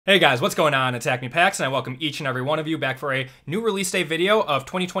Hey guys, what's going on? It's Acme Packs, and I welcome each and every one of you back for a new release day video of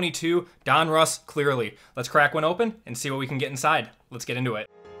 2022 Donruss Clearly. Let's crack one open and see what we can get inside. Let's get into it.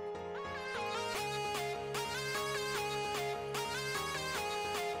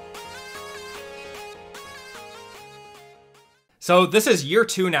 So this is year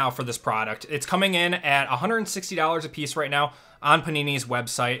 2 now for this product. It's coming in at $160 a piece right now on Panini's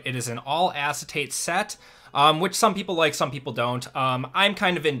website. It is an all acetate set, which some people like, some people don't. I'm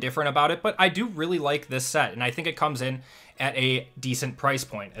kind of indifferent about it, but I do really like this set, and I think it comes in at a decent price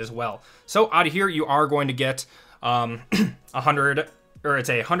point as well. So out of here, you are going to get it's a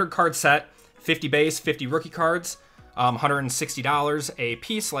 100 card set, 50 base, 50 rookie cards. $160 a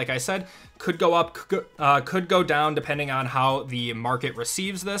piece, like I said. Could go up, could go down depending on how the market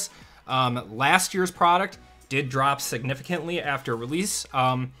receives this. Last year's product did drop significantly after release,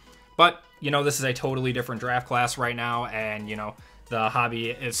 but you know, this is a totally different draft class right now, and you know, the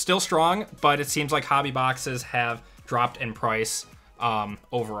hobby is still strong, but it seems like hobby boxes have dropped in price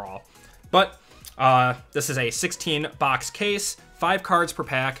overall. But this is a 16 box case, 5 cards per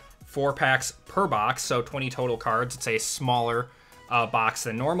pack, 4 packs per box, so 20 total cards. It's a smaller box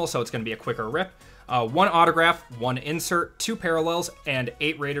than normal, so it's going to be a quicker rip. 1 autograph, 1 insert, 2 parallels, and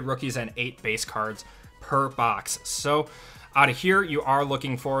 8 rated rookies and 8 base cards per box. So out of here, you are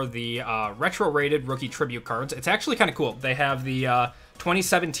looking for the retro rated rookie tribute cards. It's actually kind of cool. They have the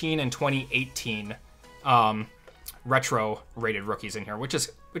 2017 and 2018 retro rated rookies in here, which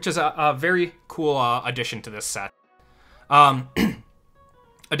is a very cool addition to this set.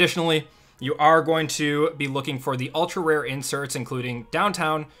 Additionally, you are going to be looking for the ultra rare inserts, including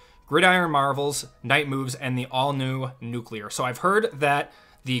Downtown, Gridiron Marvels, Night Moves, and the all-new Nuclear. So I've heard that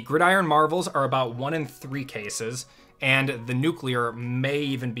the Gridiron Marvels are about 1 in 3 cases, and the Nuclear may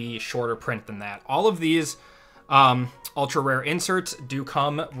even be shorter print than that. All of these ultra rare inserts do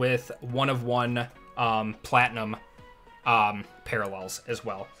come with 1 of 1 platinum parallels as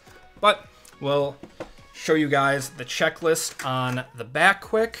well. But we'll show you guys the checklist on the back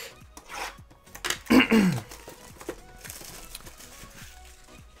quick.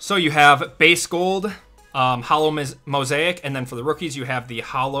 So you have base gold, hollow mosaic, and then for the rookies you have the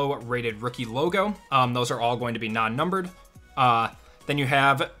hollow rated rookie logo. Those are all going to be non-numbered. Then you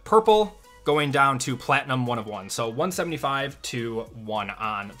have purple going down to platinum 1 of 1, so 175 to 1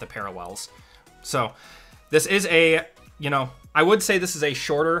 on the parallels. So this is a, you know, I would say this is a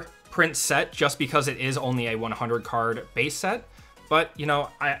shorter print set just because it is only a 100 card base set, but you know,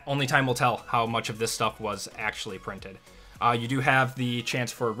 only time will tell how much of this stuff was actually printed. You do have the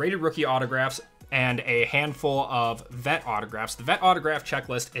chance for rated rookie autographs and a handful of vet autographs. The vet autograph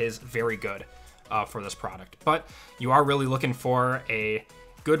checklist is very good for this product, but you are really looking for a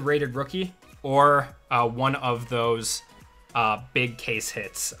good rated rookie or one of those big case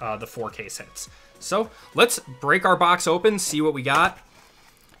hits, the 4 case hits. So let's break our box open, see what we got.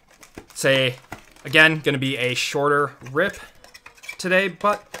 Say, again, going to be a shorter rip today,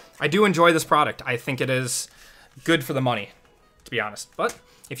 but I do enjoy this product. I think it is good for the money, to be honest. But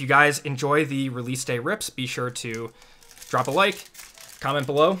if you guys enjoy the release day rips, be sure to drop a like, comment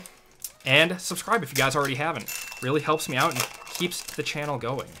below, and subscribe if you guys already haven't. Really helps me out and keeps the channel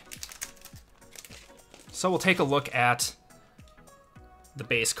going. So we'll take a look at the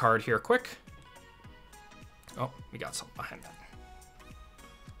base card here quick. Oh, we got something behind that.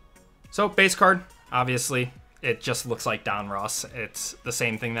 So base card, obviously, it just looks like Donruss. It's the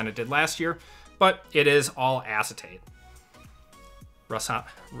same thing that it did last year, but it is all acetate.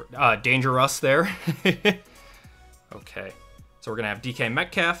 Danger Russ there. Okay, so we're gonna have DK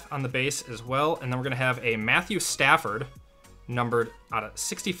Metcalf on the base as well, and then we're gonna have a Matthew Stafford numbered out of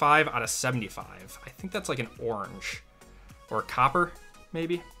 65 out of 75. I think that's like an orange or copper,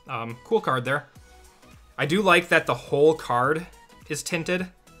 maybe. Cool card there. I do like that the whole card is tinted.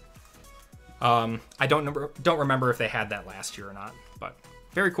 I don't remember if they had that last year or not, but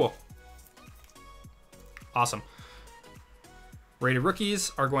very cool. Awesome. Rated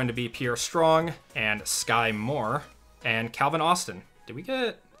rookies are going to be Pierre Strong and Sky Moore and Calvin Austin.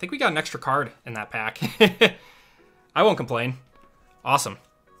 I think we got an extra card in that pack. I won't complain. Awesome.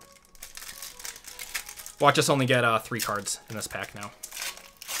 Watch us only get 3 cards in this pack now.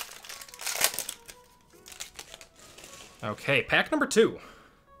 Okay, pack number 2.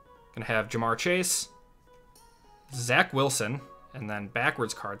 Gonna have Jamar Chase, Zach Wilson, and then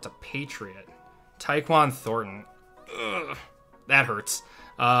backwards card to Patriot. Tyquan Thornton. Ugh, that hurts.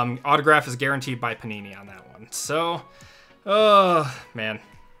 Autograph is guaranteed by Panini on that one. So, man.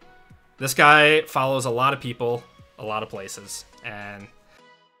 This guy follows a lot of people, a lot of places. And,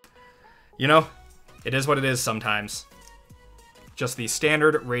 you know, it is what it is sometimes. just the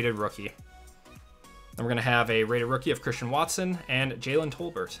standard rated rookie. Then we're going to have a rated rookie of Christian Watson and Jalen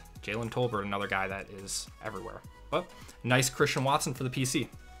Tolbert. Jalen Tolbert, another guy that is everywhere. But nice Christian Watson for the PC.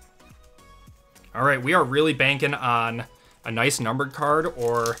 All right, we are really banking on a nice numbered card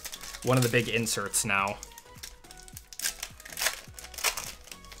or one of the big inserts now.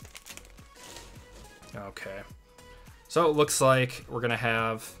 Okay. So it looks like we're going to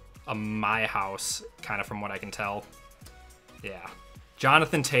have a My House, kind of from what I can tell. Yeah.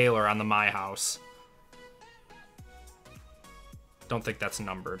 Jonathan Taylor on the My House. Don't think that's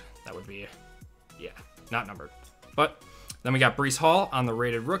numbered. That would be, yeah, not numbered. But then we got Breece Hall on the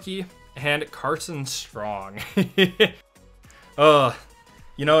rated rookie and Carson Strong.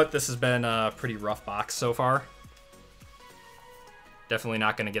 You know what? This has been a pretty rough box so far. Definitely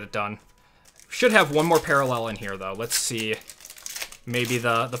not going to get it done. Should have one more parallel in here, though. Let's see. Maybe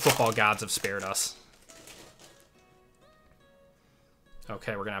the football gods have spared us.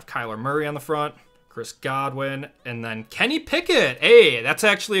 Okay, we're going to have Kyler Murray on the front, Chris Godwin, and then Kenny Pickett. Hey, that's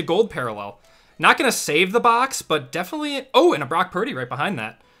actually a gold parallel. Not going to save the box, but definitely... Oh, and a Brock Purdy right behind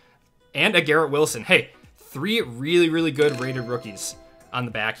that. And a Garrett Wilson. Hey, 3 really, really good rated rookies on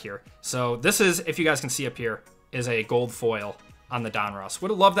the back here. So this is, if you guys can see up here, is a gold foil on the Donruss.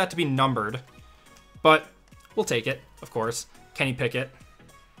 Would have loved that to be numbered, but we'll take it, of course. Kenny Pickett,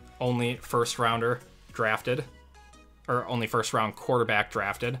 only first rounder drafted, or only first round quarterback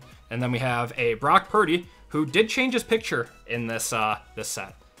drafted. And then we have a Brock Purdy, who did change his picture in this this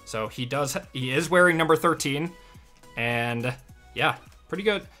set. So he is wearing number 13, and yeah, pretty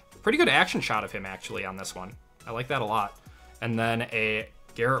good action shot of him actually on this one. I like that a lot. And then a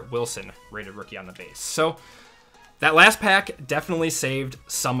Garrett Wilson rated rookie on the base. So that last pack definitely saved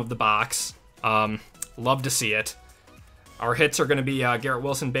some of the box. Love to see it. Our hits are going to be Garrett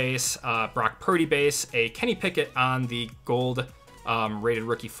Wilson base, Brock Purdy base, a Kenny Pickett on the gold rated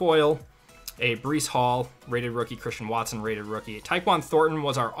rookie foil, a Breece Hall rated rookie, Christian Watson rated rookie. Tyquan Thornton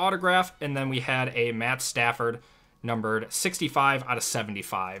was our autograph, and then we had a Matt Stafford numbered 65 out of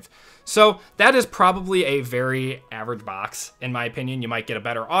 75. So that is probably a very average box, in my opinion. You might get a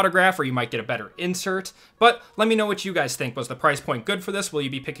better autograph or you might get a better insert, but let me know what you guys think. Was the price point good for this? Will you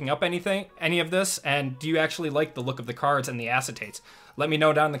be picking up any of this? And do you actually like the look of the cards and the acetates? Let me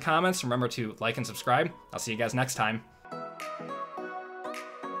know down in the comments. Remember to like and subscribe. I'll see you guys next time.